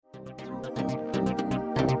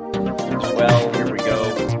Well, here we go.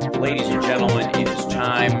 Ladies and gentlemen, it is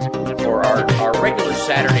time for our regular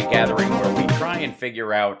Saturday gathering where we try and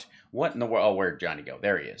figure out what in the world. Oh, where'd Johnny go?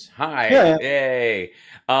 There he is. Hi. Yeah. Hey.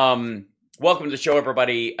 Welcome to the show,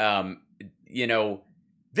 everybody.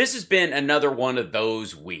 This has been another one of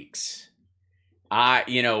those weeks.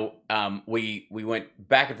 We went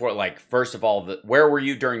back and forth. Like, first of all, where were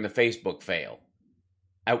you during the Facebook fail?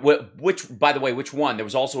 By the way, which one? There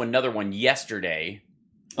was also another one yesterday.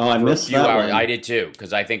 Oh, I missed that one. I did too,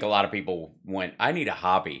 because I think a lot of people went, I need a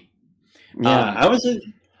hobby. Yeah, I was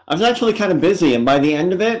actually kind of busy, and by the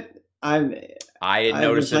end of it, I didn't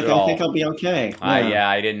notice it at all. I think I'll be okay.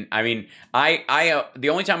 I didn't. I mean, the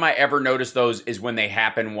only time I ever notice those is when they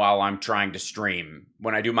happen while I'm trying to stream.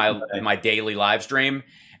 When I do my daily live stream,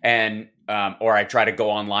 and or I try to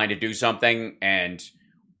go online to do something, and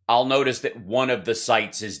I'll notice that one of the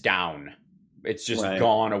sites is down. It's just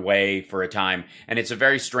gone away for a time, and it's a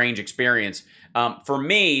very strange experience. For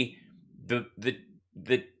me, the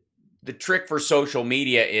trick for social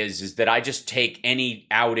media is that I just take any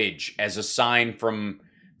outage as a sign from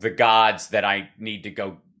the gods that I need to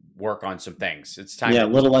go work on some things. It's time. Yeah, a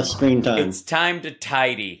little less screen time. It's time to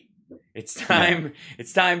tidy. It's time. Yeah.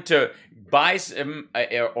 It's time to buy some,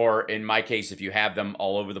 or in my case, if you have them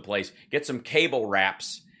all over the place, get some cable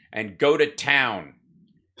wraps and go to town.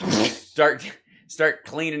 Start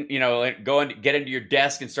cleaning, get into your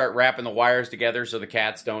desk and start wrapping the wires together so the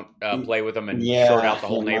cats don't play with them and short out the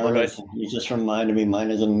whole neighborhood. You just reminded me,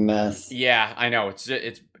 mine is a mess. Yeah, I know.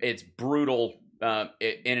 It's brutal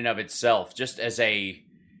in and of itself. Just as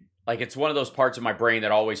it's one of those parts of my brain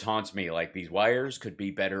that always haunts me. Like, these wires could be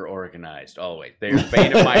better organized. Always, they're the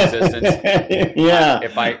bane of my existence. Yeah,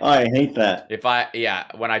 I hate that.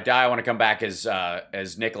 When I die, I want to come back as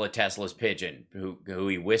Nikola Tesla's pigeon, who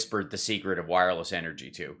he whispered the secret of wireless energy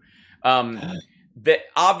to. That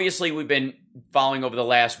obviously we've been following over the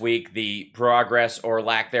last week the progress or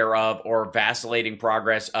lack thereof, or vacillating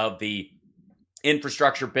progress of the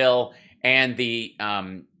infrastructure bill and the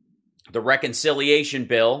reconciliation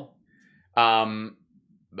bill,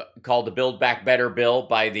 called the Build Back Better bill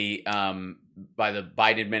by the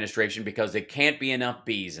Biden administration, because there can't be enough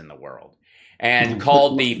bees in the world, and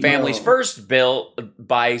called the Families First bill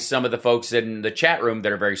by some of the folks in the chat room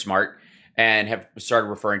that are very smart and have started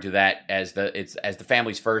referring to that as the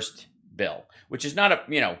Families First bill, which is not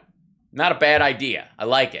a bad idea. I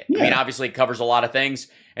like it. Yeah. I mean, obviously it covers a lot of things,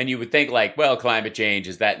 and you would think like, well, climate change,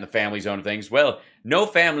 is that in the family zone of things? Well, no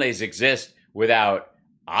families exist without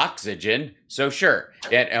oxygen, so sure.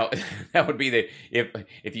 That would be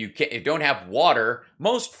if you don't have water,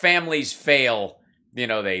 most families fail.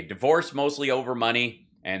 They divorce mostly over money,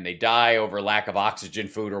 and they die over lack of oxygen,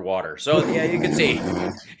 food, or water. So yeah, you can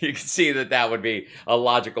see that would be a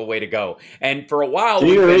logical way to go. And for a while, do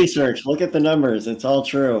your research, look at the numbers. It's all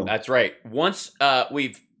true. That's right. Once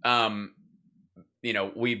we've been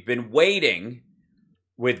waiting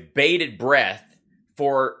with bated breath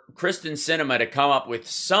for Kristen Sinema to come up with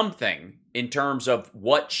something in terms of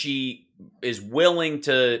what she is willing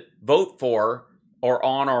to vote for or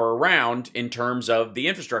on or around in terms of the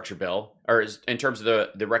infrastructure bill, or in terms of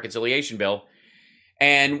the reconciliation bill.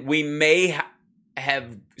 And we may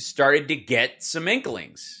have started to get some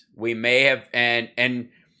inklings. We may have, and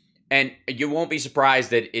you won't be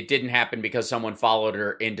surprised that it didn't happen because someone followed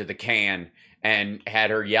her into the can and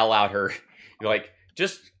had her yell out her, like,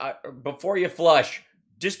 just before you flush,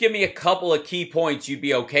 just give me a couple of key points you'd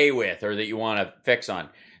be okay with or that you want to fix on.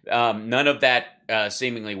 None of that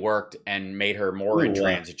seemingly worked and made her more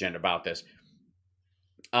intransigent about this.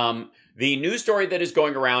 The news story that is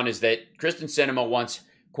going around is that Kristen Sinema wants,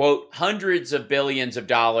 quote, hundreds of billions of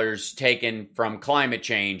dollars taken from climate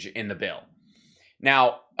change in the bill.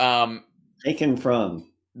 Now, taken from.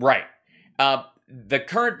 Right. The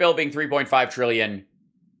current bill being $3.5 trillion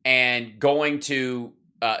and going to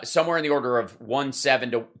somewhere in the order of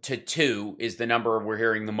 1.7 to 2 is the number we're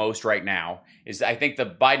hearing the most right now. I think the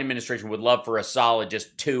Biden administration would love for a solid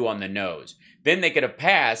just 2 on the nose. Then they could have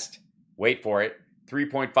passed, wait for it,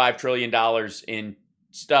 $3.5 trillion in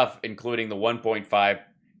stuff, including the $1.5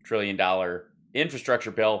 trillion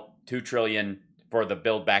infrastructure bill, $2 trillion for the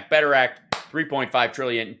Build Back Better Act, $3.5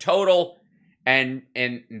 trillion in total. And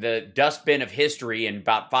in the dustbin of history, in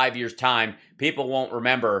about 5 years' time, people won't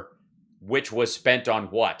remember which was spent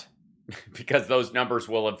on what, because those numbers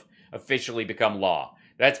will have officially become law.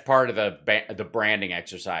 That's part of the branding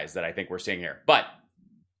exercise that I think we're seeing here. But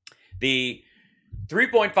the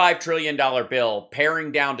 $3.5 trillion bill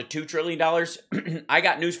paring down to $2 trillion, I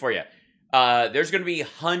got news for you. There's going to be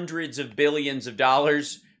hundreds of billions of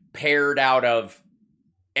dollars pared out of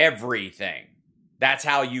everything. That's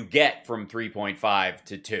how you get from 3.5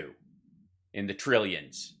 to 2 in the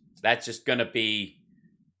trillions. That's just going to be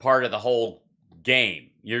part of the whole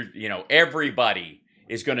game. Everybody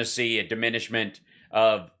is going to see a diminishment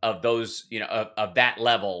of those, of that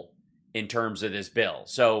level in terms of this bill.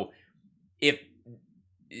 So if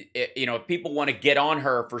people want to get on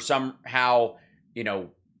her for somehow,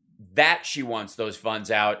 that she wants those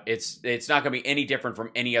funds out, it's not going to be any different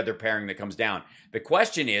from any other pairing that comes down. The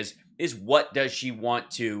question is what does she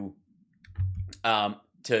want to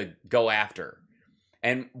go after?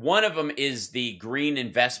 And one of them is the Green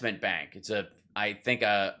Investment Bank. It's I think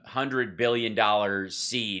a $100 billion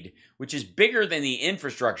seed, which is bigger than the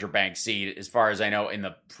Infrastructure Bank seed, as far as I know, in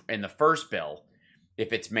the first bill,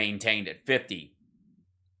 if it's maintained at 50.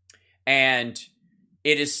 And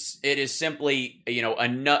it is simply,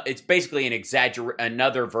 it's basically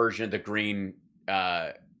another version of the green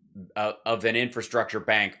of an infrastructure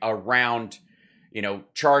bank around,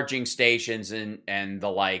 charging stations and the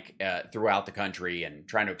like throughout the country, and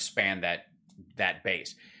trying to expand that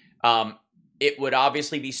base. It would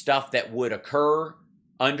obviously be stuff that would occur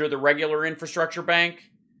under the regular infrastructure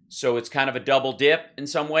bank. So it's kind of a double dip in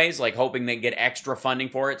some ways, like hoping they get extra funding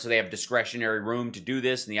for it so they have discretionary room to do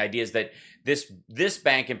this. And the idea is that this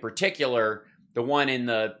bank in particular, the one in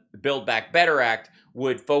the Build Back Better Act,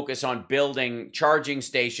 would focus on building charging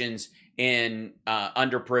stations in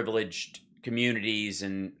underprivileged communities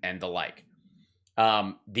and the like.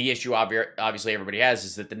 The issue obviously everybody has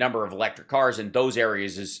is that the number of electric cars in those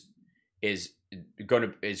areas is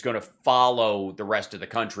going to follow the rest of the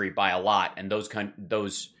country by a lot, and those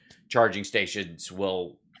charging stations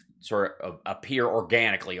will sort of appear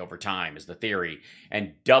organically over time, is the theory.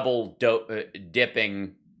 And double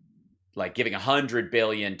dipping, like giving $100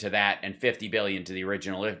 billion to that and $50 billion to the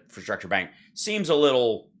original infrastructure bank, seems a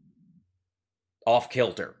little off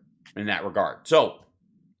kilter in that regard. So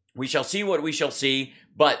we shall see what we shall see,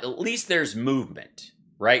 but at least there's movement,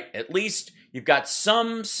 right? At least you've got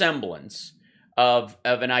some semblance of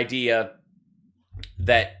an idea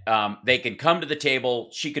that they can come to the table.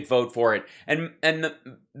 She could vote for it, and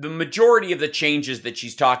the majority of the changes that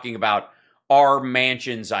she's talking about are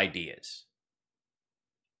Manchin's ideas.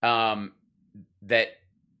 That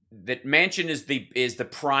Manchin is the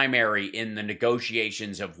primary in the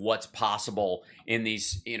negotiations of what's possible in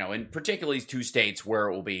these, in particularly these two states where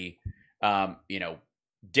it will be,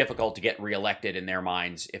 difficult to get reelected in their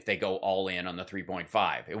minds if they go all in on the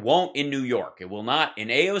 3.5. It won't in New York. It will not in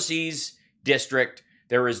AOC's district.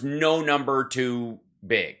 There is no number too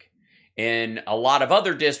big. In a lot of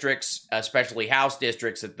other districts, especially House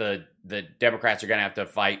districts that the Democrats are going to have to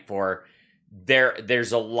fight for,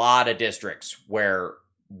 there's a lot of districts where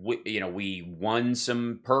we won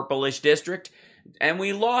some purplish district and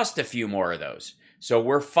we lost a few more of those. So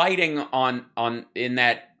we're fighting on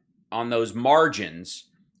those margins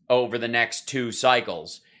over the next two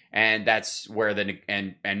cycles, and that's where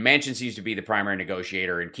and Manchin seems to be the primary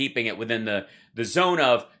negotiator and keeping it within the zone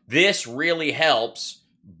of this really helps,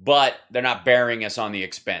 but they're not bearing us on the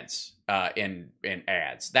expense in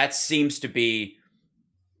ads. That seems to be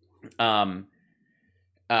let's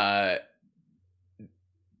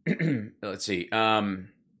see.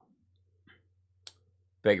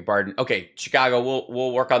 Beg your pardon. Okay, Chicago,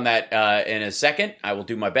 we'll work on that in a second. I will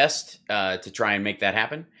do my best to try and make that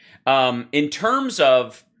happen. In terms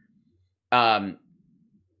of, what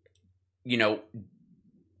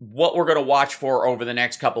we're going to watch for over the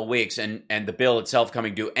next couple of weeks and the bill itself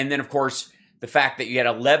coming due. And then, of course, the fact that you had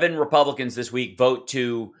 11 Republicans this week vote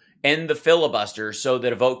to end the filibuster so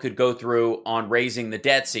that a vote could go through on raising the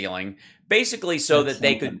debt ceiling, basically so that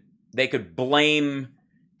they could blame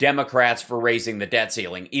Democrats for raising the debt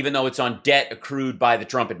ceiling, even though it's on debt accrued by the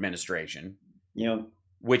Trump administration. Yeah.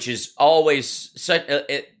 Which is always such.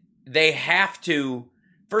 They have to.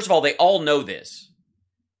 First of all, they all know this,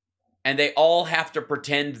 and they all have to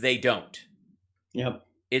pretend they don't. Yep.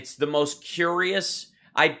 It's the most curious.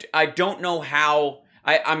 I don't know how.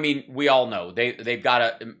 I mean, we all know they've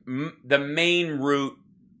got the main root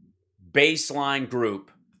baseline group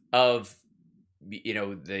of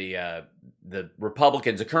the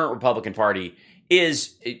Republicans, the current Republican Party,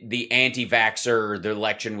 is the anti-vaxxer, the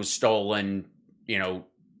election was stolen,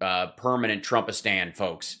 permanent Trumpistan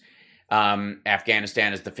folks.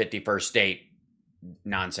 Afghanistan is the 51st state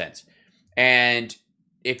nonsense. And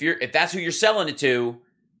if that's who you're selling it to,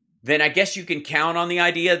 then I guess you can count on the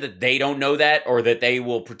idea that they don't know that, or that they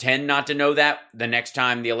will pretend not to know that the next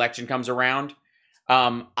time the election comes around.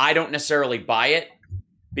 I don't necessarily buy it,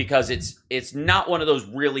 because it's not one of those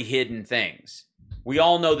really hidden things. We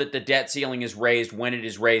all know that the debt ceiling is raised when it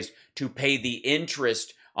is raised to pay the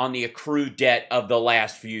interest on the accrued debt of the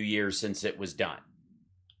last few years since it was done.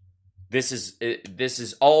 This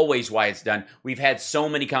is always why it's done. We've had so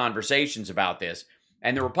many conversations about this,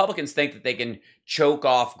 and the Republicans think that they can choke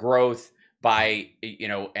off growth by,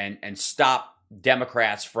 and stop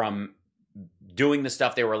Democrats from doing the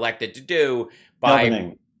stuff they were elected to do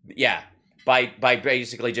by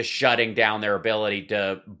basically just shutting down their ability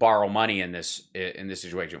to borrow money in this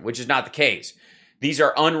situation, which is not the case. These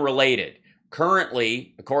are unrelated.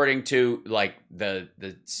 Currently, according to like the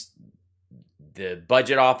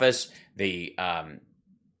budget office, the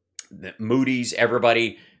Moody's,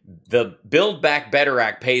 everybody, the Build Back Better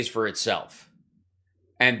Act pays for itself,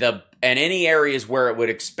 and any areas where it would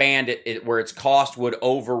expand where its cost would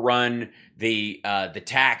overrun the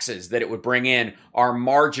taxes that it would bring in are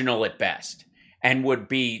marginal at best and would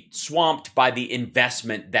be swamped by the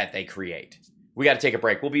investment that they create. We got to take a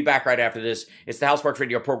break. We'll be back right after this. It's the Hal Sparks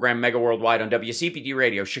Radio program, Mega Worldwide on WCPT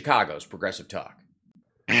Radio, Chicago's Progressive Talk.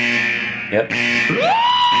 Yep.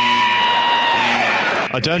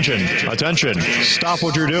 Attention. Stop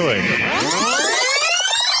what you're doing.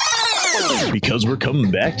 Because we're coming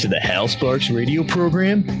back to the Hal Sparks Radio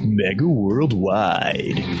program, Mega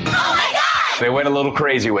Worldwide. Oh my God! They went a little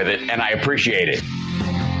crazy with it, and I appreciate it.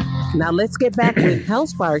 Now let's get back with Hal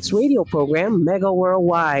Sparks Radio program, Mega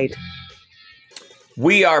Worldwide.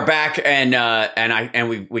 We are back, and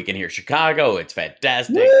we can hear Chicago. It's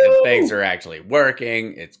fantastic. And things are actually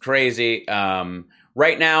working. It's crazy.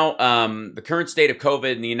 Right now, the current state of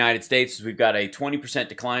COVID in the United States is we've got a 20%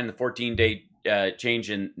 decline in the 14-day change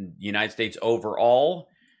in the United States overall.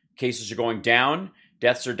 Cases are going down.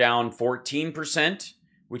 Deaths are down 14%,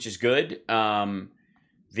 which is good.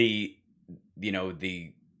 The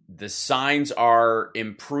signs are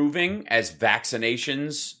improving as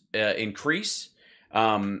vaccinations increase.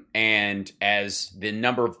 And as the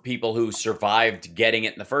number of people who survived getting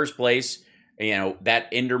it in the first place, that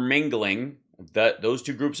intermingling, those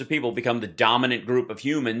two groups of people become the dominant group of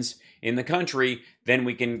humans in the country, then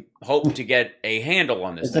we can hope to get a handle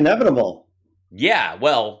on this. It's inevitable. Yeah,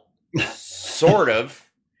 well, sort of.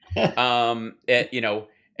 Until,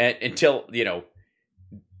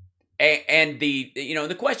 and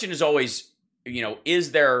the question is always,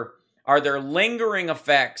 are there lingering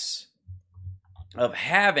effects of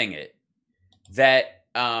having it that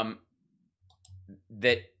that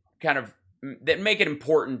make it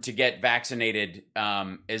important to get vaccinated,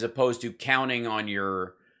 as opposed to counting on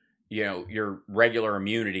your regular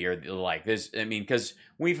immunity or like this. I mean, because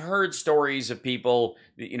we've heard stories of people,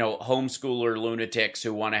 homeschooler lunatics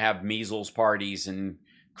who want to have measles parties and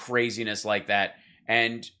craziness like that.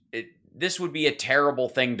 And this would be a terrible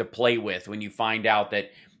thing to play with when you find out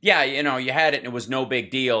that, you had it and it was no big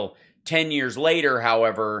deal. 10 years later,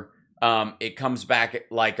 however, it comes back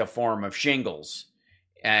like a form of shingles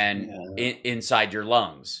and inside your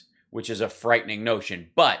lungs, which is a frightening notion.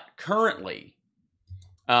 But currently,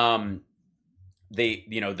 we are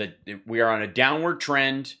on a downward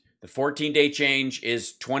trend. The 14-day change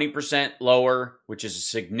is 20% lower, which is a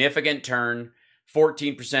significant turn.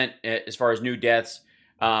 14% as far as new deaths.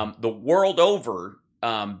 The world over,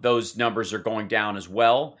 those numbers are going down as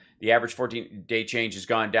well. The average 14-day change has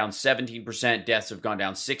gone down 17%. Deaths have gone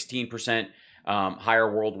down 16%.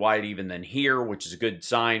 Higher worldwide even than here, which is a good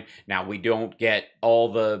sign. Now, we don't get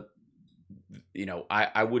all the,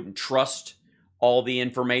 I wouldn't trust all the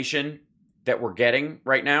information that we're getting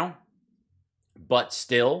right now. But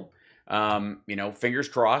still, fingers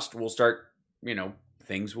crossed, we'll start,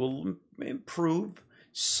 things will improve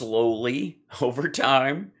slowly over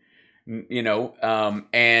time,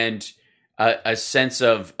 and a sense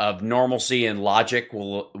of normalcy and logic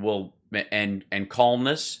will and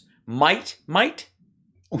calmness might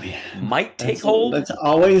take hold. That's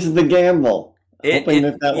always the gamble. Hoping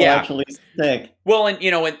that will actually stick. Well,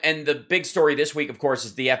 and the big story this week, of course,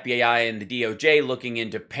 is the FBI and the DOJ looking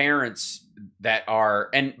into parents that are,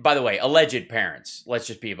 and by the way, alleged parents, let's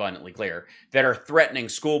just be abundantly clear, that are threatening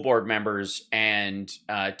school board members and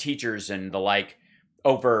teachers and the like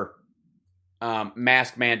over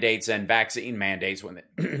mask mandates and vaccine mandates when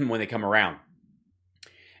they come around.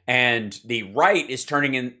 And the right is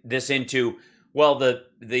turning this into, well,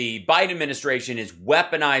 the Biden administration is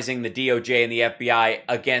weaponizing the DOJ and the FBI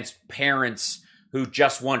against parents who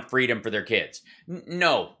just want freedom for their kids.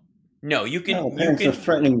 No, parents are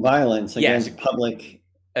threatening violence against public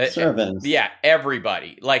servants.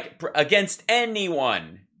 Everybody, like against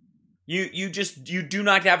anyone. You do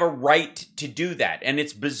not have a right to do that. And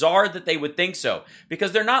it's bizarre that they would think so,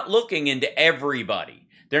 because they're not looking into everybody.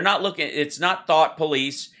 They're not looking, it's not thought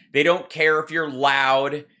police. They don't care if you're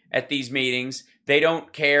loud at these meetings. They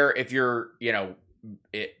don't care if you're,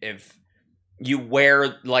 if you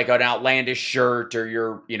wear like an outlandish shirt or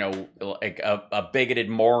you're, like a bigoted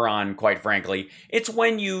moron, quite frankly. It's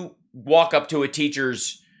when you walk up to a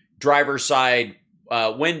teacher's driver's side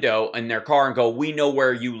window in their car and go, "We know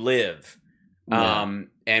where you live, and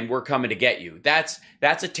we're coming to get you." That's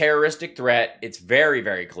a terroristic threat. It's very,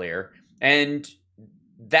 very clear, and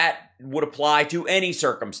that would apply to any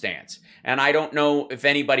circumstance. And I don't know if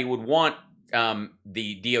anybody would want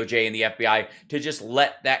the DOJ and the FBI to just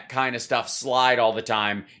let that kind of stuff slide all the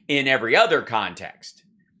time in every other context.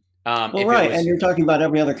 Right. And you're talking about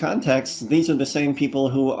every other context. These are the same people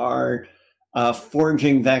who are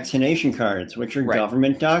forging vaccination cards, which are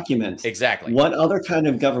government documents. Exactly. What other kind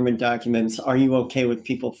of government documents are you okay with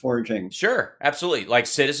people forging? Sure. Absolutely. Like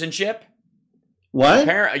citizenship. What?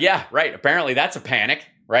 Yeah, right. Apparently that's a panic,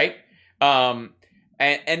 right? And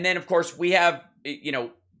then, of course, we have,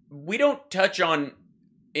 we don't touch on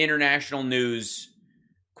international news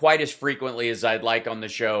quite as frequently as I'd like on the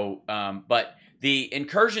show, but the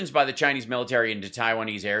incursions by the Chinese military into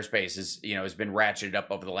Taiwanese airspace has been ratcheted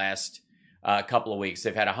up over the last couple of weeks.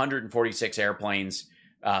 They've had 146 airplanes,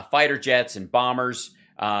 fighter jets and bombers,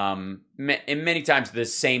 and many times the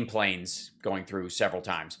same planes going through several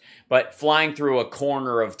times, but flying through a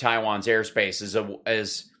corner of Taiwan's airspace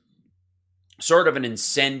is sort of an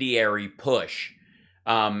incendiary push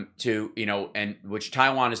to, and which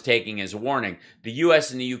Taiwan is taking as a warning. The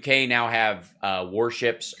U.S. and the U.K. now have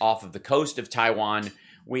warships off of the coast of Taiwan.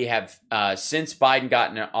 We have, since Biden got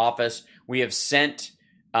into office, we have sent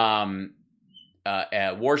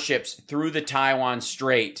warships through the Taiwan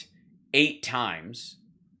Strait 8 times,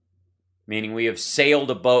 meaning we have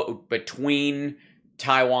sailed a boat between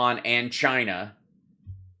Taiwan and China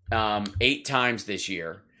 8 times this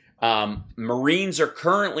year. Marines are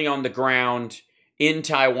currently on the ground in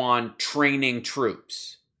Taiwan training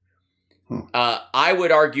troops. I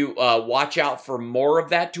would argue, watch out for more of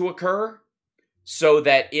that to occur so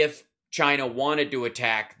that if China wanted to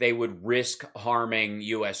attack, they would risk harming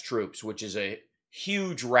U.S. troops, which is a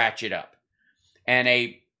huge ratchet up. And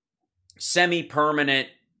a semi-permanent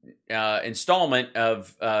installment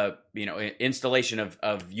of, installation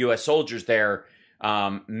of U.S. soldiers there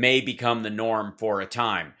may become the norm for a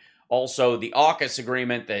time. Also, the AUKUS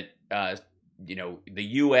agreement that the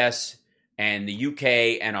U.S. and the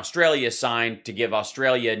U.K. and Australia signed to give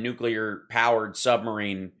Australia nuclear-powered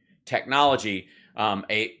submarine technology,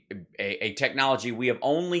 a technology we have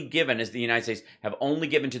only given, as the United States, have only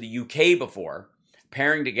given to the U.K. before,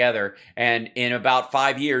 pairing together, and in about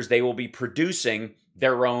 5 years, they will be producing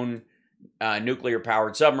their own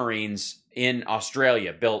nuclear-powered submarines in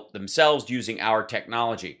Australia, built themselves using our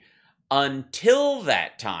technology. Until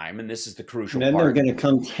that time, and this is the crucial part. Then they're going to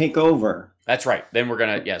come take over. That's right. Then we're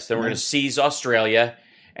going to seize Australia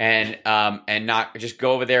and not just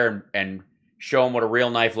go over there and show them what a real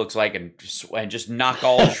knife looks like and just knock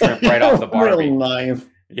all the shrimp right off the barbie. Real knife.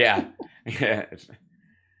 Yeah.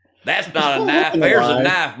 That's not a knife. There's a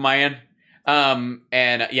knife, man.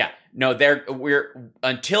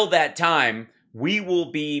 Until that time, we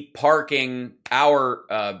will be parking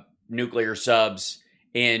our nuclear subs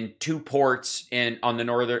in 2 ports on the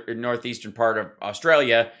northeastern part of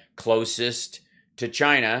Australia, closest to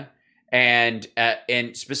China, and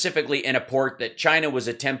specifically in a port that China was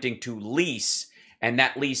attempting to lease, and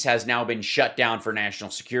that lease has now been shut down for national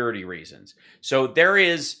security reasons. So there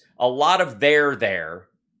is a lot of there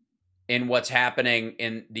in what's happening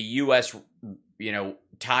in the U.S.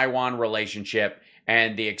 Taiwan relationship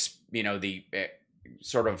and the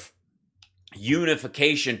sort of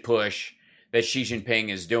unification push that Xi Jinping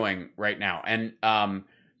is doing right now. And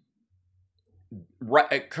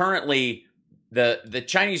currently, the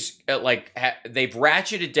Chinese, they've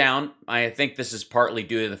ratcheted down. I think this is partly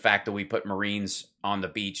due to the fact that we put Marines on the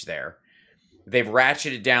beach there. They've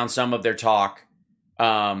ratcheted down some of their talk.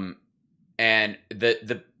 And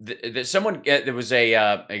there was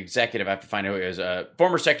a executive, I have to find out who it was, a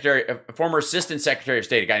former assistant secretary of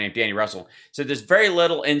state, a guy named Danny Russell, said there's very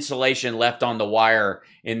little insulation left on the wire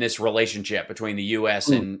in this relationship between the U.S.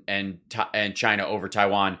 and China over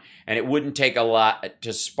Taiwan, and it wouldn't take a lot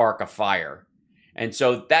to spark a fire. And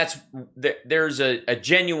so there's a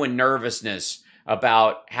genuine nervousness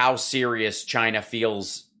about how serious China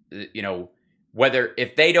feels, whether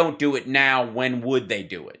if they don't do it now, when would they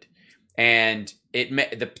do it? And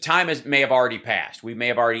the time may have already passed. We may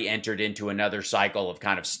have already entered into another cycle of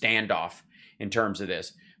kind of standoff in terms of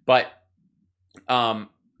this. But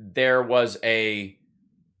there was here's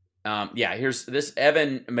this.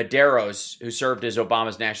 Evan Medeiros, who served as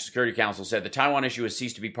Obama's National Security Counsel, said the Taiwan issue has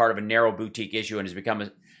ceased to be part of a narrow boutique issue and has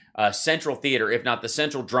become central theater, if not the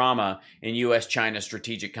central drama in U.S.-China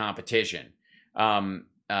strategic competition.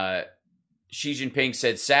 Xi Jinping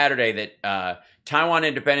said Saturday that Taiwan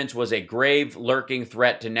independence was a grave, lurking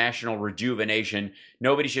threat to national rejuvenation.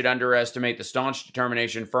 Nobody should underestimate the staunch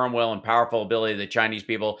determination, firm will, and powerful ability of the Chinese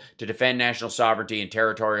people to defend national sovereignty and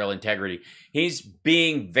territorial integrity. He's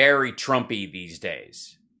being very Trumpy these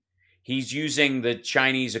days. He's using the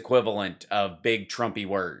Chinese equivalent of big Trumpy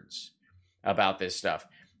words about this stuff.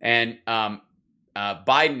 And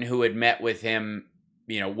Biden, who had met with him,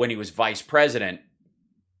 when he was vice president,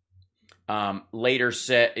 later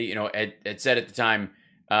said, had said at the time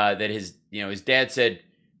that his dad said,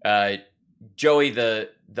 Joey, the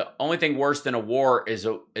only thing worse than a war is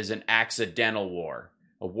an accidental war,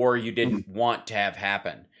 a war you didn't want to have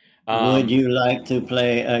happen. Would you like to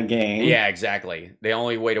play a game? Yeah, exactly. The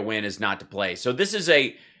only way to win is not to play. So this is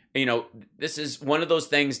this is one of those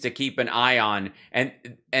things to keep an eye on. And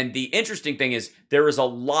the interesting thing is there is a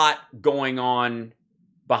lot going on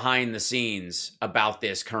behind the scenes about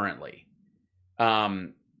this currently.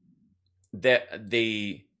 Rear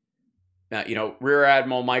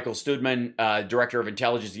Admiral Michael Studman, Director of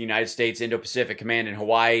Intelligence of the United States Indo-Pacific Command in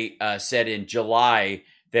Hawaii, said in July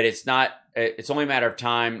that it's only a matter of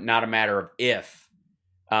time, not a matter of if,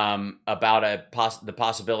 about the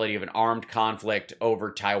possibility of an armed conflict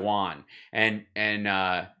over Taiwan. And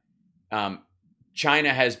China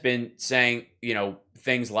has been saying,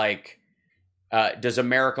 things like, does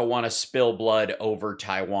America want to spill blood over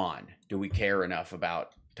Taiwan? Do we care enough about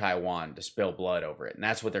Taiwan to spill blood over it? And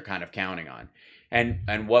that's what they're kind of counting on.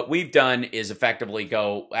 And what we've done is effectively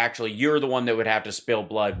go, actually, you're the one that would have to spill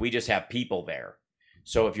blood. We just have people there.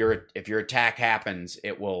 So if your attack happens,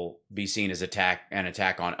 it will be seen as an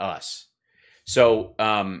attack on us. So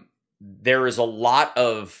there is a lot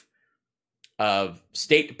of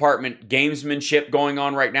State Department gamesmanship going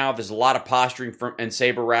on right now. There's a lot of posturing and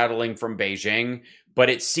saber rattling from Beijing, but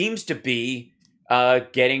it seems to be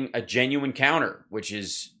getting a genuine counter, which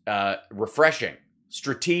is refreshing,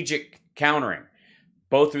 strategic countering,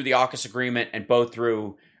 both through the AUKUS agreement and both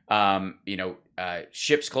through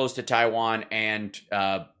ships close to Taiwan and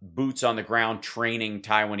boots on the ground training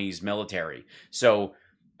Taiwanese military. So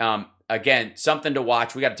again, something to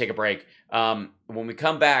watch. We got to take a break. When we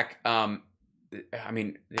come back,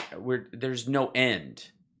 there's no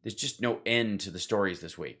end. There's just no end to the stories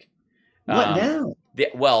this week. What now?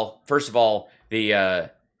 Well, first of all, the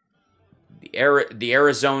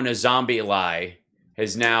Arizona zombie lie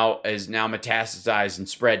has now metastasized and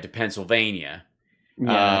spread to Pennsylvania.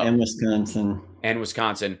 Yeah, and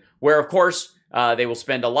Wisconsin. Where, of course, they will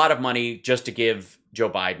spend a lot of money just to give Joe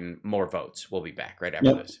Biden more votes. We'll be back right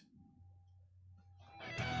after this.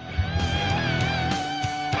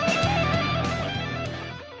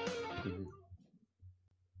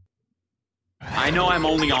 I know I'm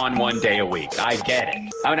only on one day a week. I get it.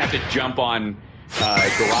 I'm going to have to jump on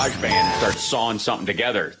GarageBand and start sawing something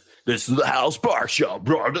together. This is the Hal Sparks Show.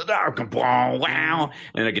 Wow.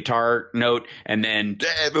 And a guitar note, and then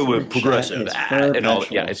progressive. And all.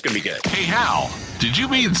 Yeah, it's going to be good. Hey, Hal, did you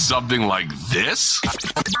mean something like this?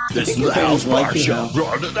 This is the Hal Sparks Show.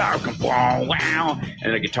 Wow.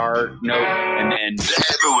 And a guitar note, and then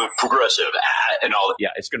progressive. And all.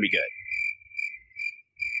 Yeah, it's going to be good.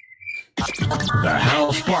 The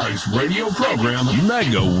Hal Sparks radio program,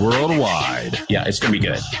 mega worldwide. Yeah, it's going to be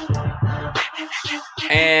good.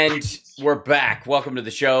 And we're back. Welcome to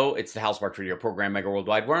the show. It's the Hal Sparks radio program, mega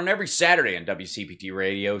worldwide. We're on every Saturday on WCPT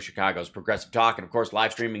Radio, Chicago's Progressive Talk, and of course,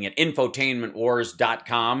 live streaming at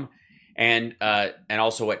infotainmentwars.com and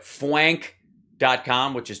also at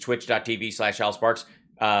fwank.com, which is twitch.tv/Hal Sparks.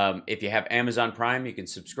 If you have Amazon Prime, you can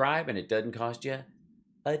subscribe, and it doesn't cost you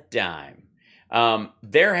a dime.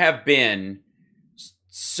 There have been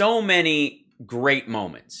so many great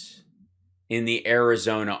moments in the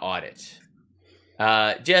Arizona audit.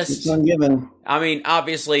 Just ungiven. I mean,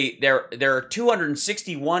 obviously there are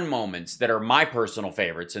 261 moments that are my personal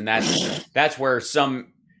favorites, and that's where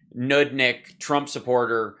some nudnik Trump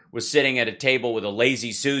supporter was sitting at a table with a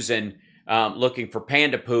lazy Susan, looking for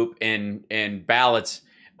panda poop in ballots.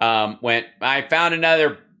 When I found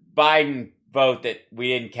another Biden vote that we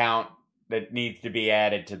didn't count that needs to be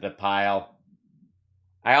added to the pile.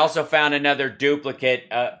 I also found another duplicate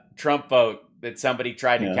Trump vote that somebody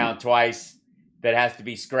tried to count twice that has to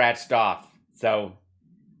be scratched off. So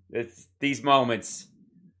it's these moments.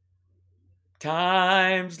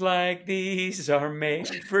 Times like these are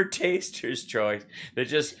made for Taster's Choice.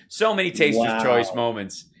 There's just so many Taster's Choice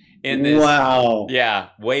moments in this. Wow. Yeah,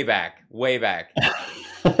 way back.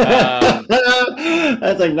 That's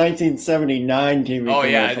like 1979 TV. Oh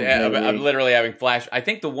yeah, I'm literally having flash. I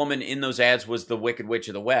think the woman in those ads was the Wicked Witch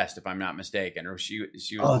of the West, if I'm not mistaken, or she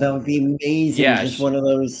was. Oh, that would be amazing! Yeah, just one of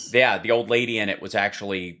those. Yeah, the old lady in it was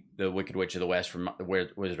actually the Wicked Witch of the West from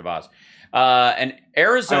Wizard of Oz. An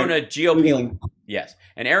Arizona GOP. Yes,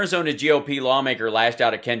 an Arizona GOP lawmaker lashed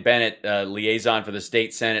out at Ken Bennett, liaison for the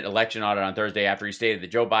state Senate election audit on Thursday after he stated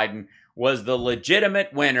that Joe Biden was the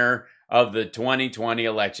legitimate winner of the 2020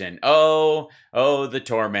 election. Oh, the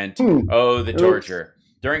torment. Oh, the torture.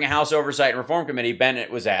 During a House Oversight and Reform Committee,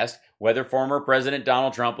 Bennett was asked whether former President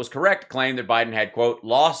Donald Trump was correct to claim that Biden had, quote,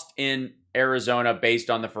 lost in Arizona based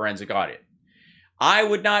on the forensic audit. I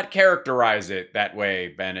would not characterize it that way,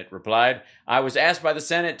 Bennett replied. I was asked by the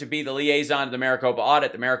Senate to be the liaison to the Maricopa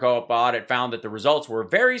audit. The Maricopa audit found that the results were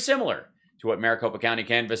very similar to what Maricopa County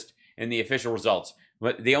canvassed in the official results.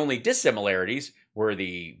 But the only dissimilarities were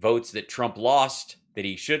the votes that Trump lost that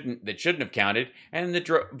shouldn't have counted, and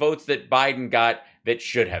the votes that Biden got that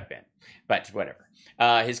should have been. But whatever.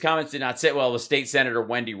 His comments did not sit well with State Senator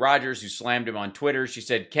Wendy Rogers, who slammed him on Twitter. She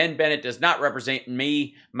said, Ken Bennett does not represent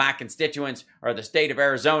me, my constituents, or the state of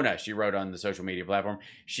Arizona, she wrote on the social media platform.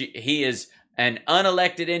 He is an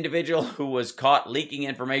unelected individual who was caught leaking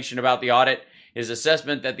information about the audit. His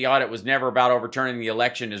assessment that the audit was never about overturning the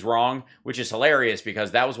election is wrong, which is hilarious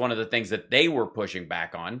because that was one of the things that they were pushing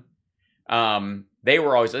back on. They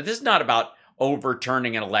were always like, this is not about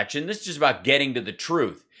overturning an election. This is just about getting to the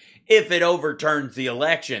truth. If it overturns the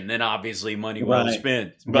election, then obviously money well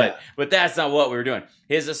spent. But that's not what we were doing.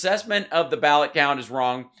 His assessment of the ballot count is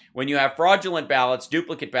wrong. When you have fraudulent ballots,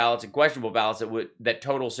 duplicate ballots, and questionable ballots that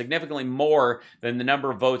total significantly more than the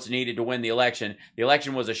number of votes needed to win the election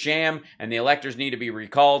was a sham, and the electors need to be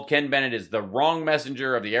recalled. Ken Bennett is the wrong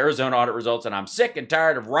messenger of the Arizona audit results, and I'm sick and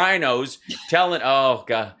tired of rhinos telling, oh,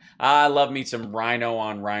 God, I love me some rhino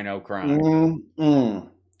on rhino crime.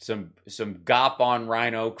 Some gop on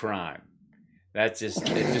rhino crime. That's just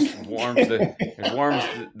warms the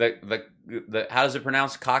how does it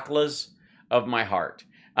pronounce, cocklas of my heart.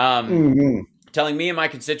 Telling me and my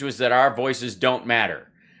constituents that our voices don't matter.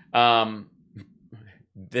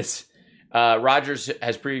 Rogers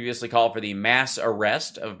has previously called for the mass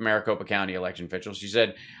arrest of Maricopa County election officials. She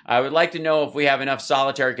said, I would like to know if we have enough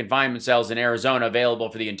solitary confinement cells in Arizona available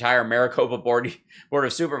for the entire Maricopa Board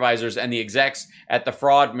of Supervisors and the execs at the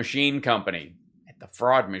Fraud Machine Company. At the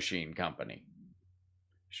Fraud Machine Company.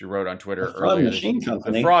 She wrote on Twitter earlier. Fraud Machine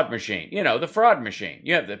Company. The Fraud Machine. You know, the Fraud Machine.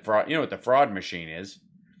 You have the fraud. You know what the Fraud Machine is.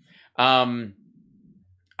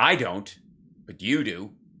 I don't, but you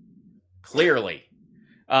do. Clearly.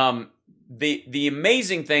 The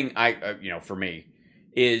amazing thing for me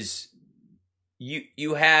is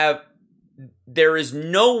there is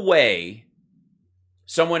no way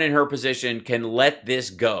someone in her position can let this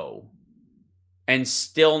go and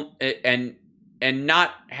still and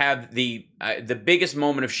not have the biggest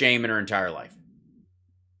moment of shame in her entire life.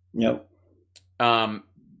 Yep.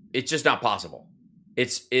 It's just not possible.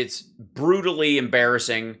 It's brutally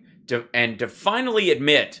embarrassing to finally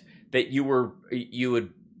admit that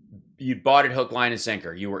you'd bought it hook, line, and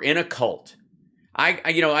sinker. You were in a cult.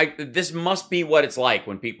 This must be what it's like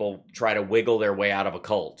when people try to wiggle their way out of a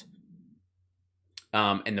cult.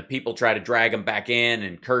 And the people try to drag them back in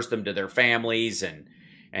and curse them to their families and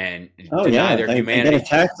deny their humanity. They get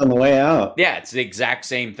attacked on the way out. Yeah, it's the exact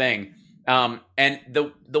same thing. And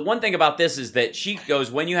the one thing about this is that she goes,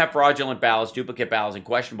 when you have fraudulent ballots, duplicate ballots, and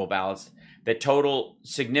questionable ballots that total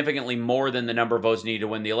significantly more than the number of votes needed to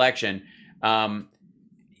win the election,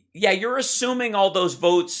 you're assuming all those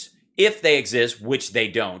votes, if they exist, which they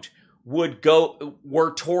don't,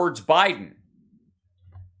 were towards Biden.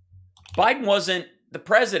 Biden wasn't the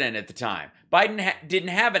president at the time. Biden didn't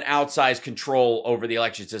have an outsized control over the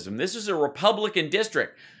election system. This is a Republican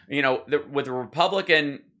district, with a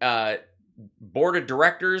Republican board of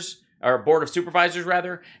directors, or board of supervisors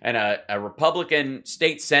rather, and a Republican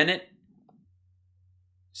state Senate.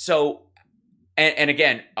 So, and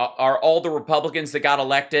again, are all the Republicans that got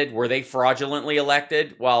elected, were they fraudulently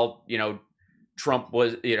elected while, Trump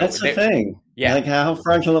was, That's the thing. Yeah. Like, how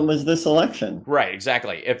fraudulent was this election? Right,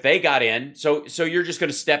 exactly. If they got in, so you're just going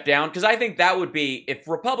to step down? Because I think that would be, if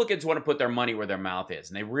Republicans want to put their money where their mouth is,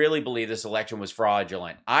 and they really believe this election was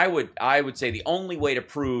fraudulent, I would say the only way to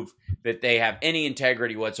prove that they have any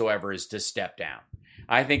integrity whatsoever is to step down.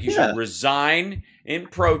 I think you should resign in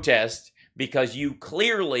protest because you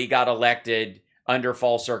clearly got elected under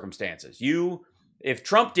false circumstances. You if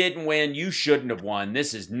Trump didn't win, you shouldn't have won.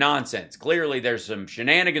 This is nonsense. Clearly, there's some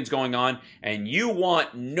shenanigans going on, and you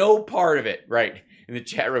want no part of it, right? In the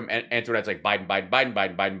chat room, Antoinette's like Biden, Biden, Biden,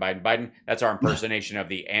 Biden, Biden, Biden, Biden. That's our impersonation of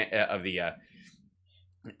the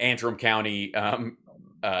Antrim County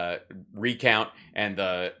recount and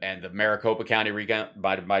the Maricopa County recount.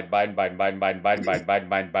 Biden, Biden, Biden, Biden, Biden, Biden, Biden, Biden, Biden,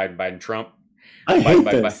 Biden, Biden, Biden, Trump. I hate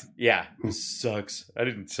this. Yeah, this sucks. I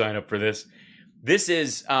didn't sign up for this. This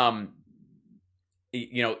is, but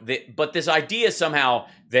this idea somehow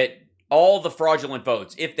that all the fraudulent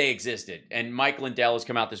votes, if they existed, and Mike Lindell has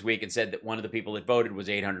come out this week and said that one of the people that voted was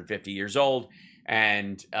 850 years old,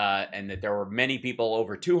 and that there were many people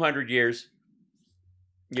over 200 years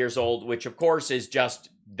old, which of course is just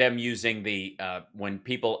them using the when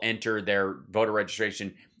people enter their voter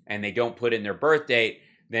registration and they don't put in their birth date,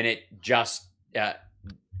 then it just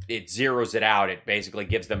it zeroes it out. It basically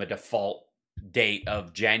gives them a default date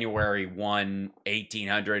of January 1,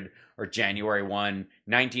 1800, or January 1,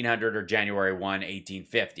 1900, or January 1,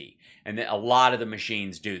 1850. And a lot of the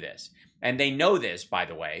machines do this. And they know this, by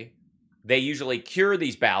the way. They usually cure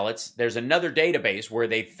these ballots. There's another database where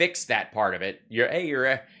they fix that part of it. Your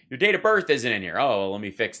date of birth isn't in here. Oh, well, let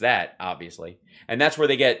me fix that, obviously. And that's where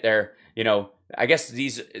they get their, I guess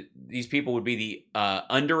these people would be the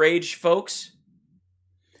underage folks.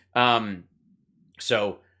 They're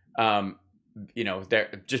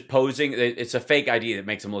just posing. It's a fake ID that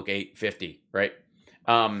makes them look 850, right?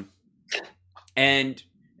 And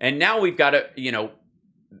now we've got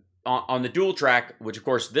on the dual track, which of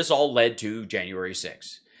course this all led to January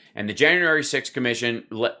 6th. And the January 6th Commission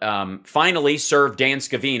finally served Dan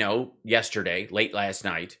Scavino yesterday, late last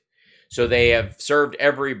night. So they have served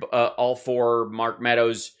all four: Mark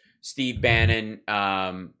Meadows, Steve Bannon,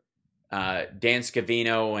 Dan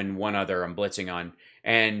Scavino, and one other I'm blitzing on.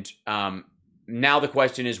 And now the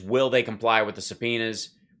question is, will they comply with the subpoenas?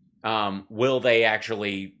 Will they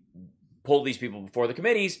actually pull these people before the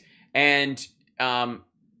committees? And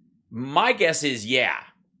my guess is, yeah.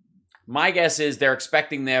 My guess is they're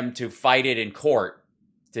expecting them to fight it in court,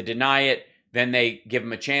 to deny it. Then they give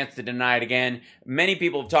them a chance to deny it again. Many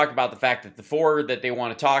people have talked about the fact that the four that they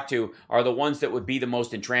want to talk to are the ones that would be the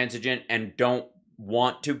most intransigent and don't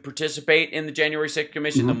want to participate in the January 6th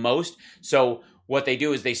Commission the most. So what they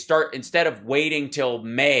do is they start, instead of waiting till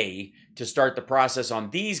May to start the process on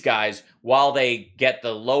these guys while they get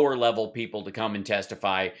the lower level people to come and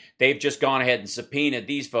testify, they've just gone ahead and subpoenaed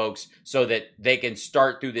these folks so that they can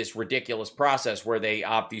start through this ridiculous process where they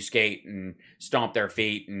obfuscate and stomp their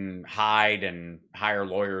feet and hide and hire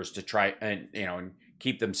lawyers to try and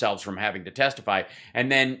keep themselves from having to testify.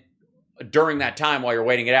 And then during that time, while you're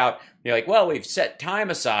waiting it out, you're like, well, we've set time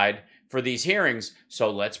aside for these hearings,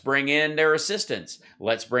 so let's bring in their assistants.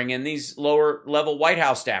 Let's bring in these lower level White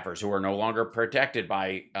House staffers who are no longer protected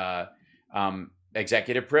by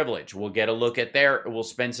executive privilege. We'll get a look at we'll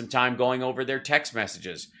spend some time going over their text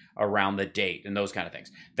messages around the date and those kind of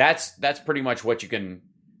things. That's pretty much what you can,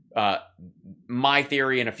 my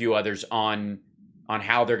theory and a few others on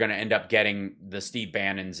how they're going to end up getting the Steve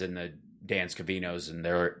Bannons and the Dan Scavinos and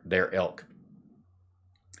their ilk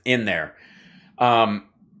in there.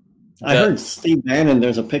 I heard Steve Bannon,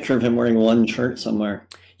 there's a picture of him wearing one shirt somewhere.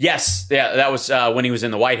 Yes, yeah, that was when he was in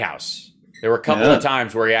the White House. There were a couple of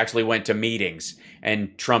times where he actually went to meetings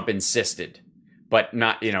and Trump insisted, but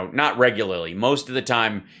not regularly. Most of the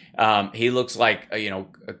time, he looks like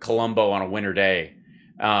Columbo on a winter day.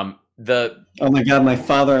 Oh my God, my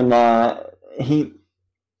father-in-law,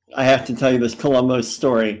 I have to tell you this Columbo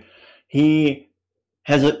story. He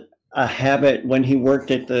has a habit when he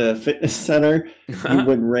worked at the fitness center. He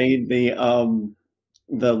would raid the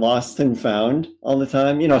lost and found all the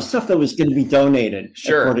time. Stuff that was going to be donated,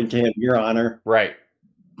 according to him, Your Honor. Right.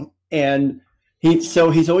 And he's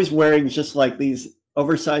always wearing just like these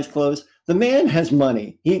oversized clothes. The man has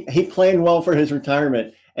money. He planned well for his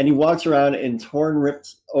retirement, and he walks around in torn,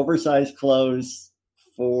 ripped, oversized clothes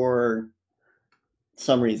for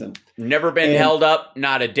some reason. Never been held up,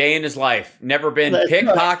 not a day in his life. Never been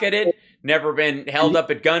pickpocketed, right. Never been held up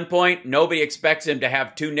at gunpoint. Nobody expects him to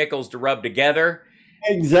have two nickels to rub together.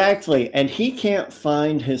 Exactly. And he can't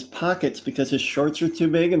find his pockets because his shorts are too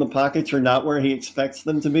big and the pockets are not where he expects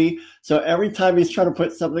them to be. So every time he's trying to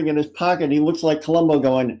put something in his pocket, he looks like Columbo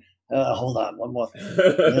going, hold on, one more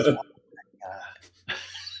thing.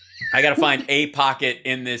 I got to find a pocket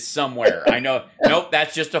in this somewhere. I know. Nope,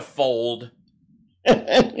 that's just a fold.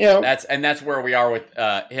 That's where we are with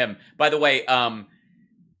him. By the way,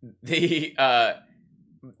 the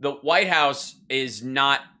White House is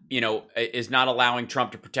not allowing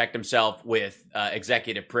Trump to protect himself with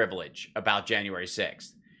executive privilege about January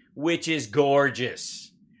 6th, which is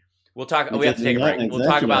gorgeous. We'll talk. We have to Because take a of break. that We'll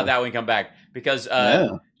talk about executive. that when we come back because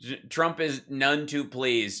Trump is none too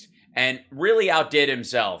pleased and really outdid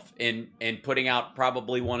himself in putting out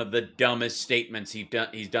probably one of the dumbest statements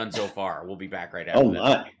he's done so far. We'll be back right after Oh, this.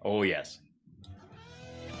 my. Oh yes.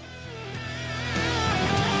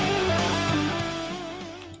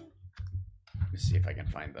 Let's see if I can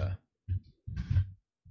find the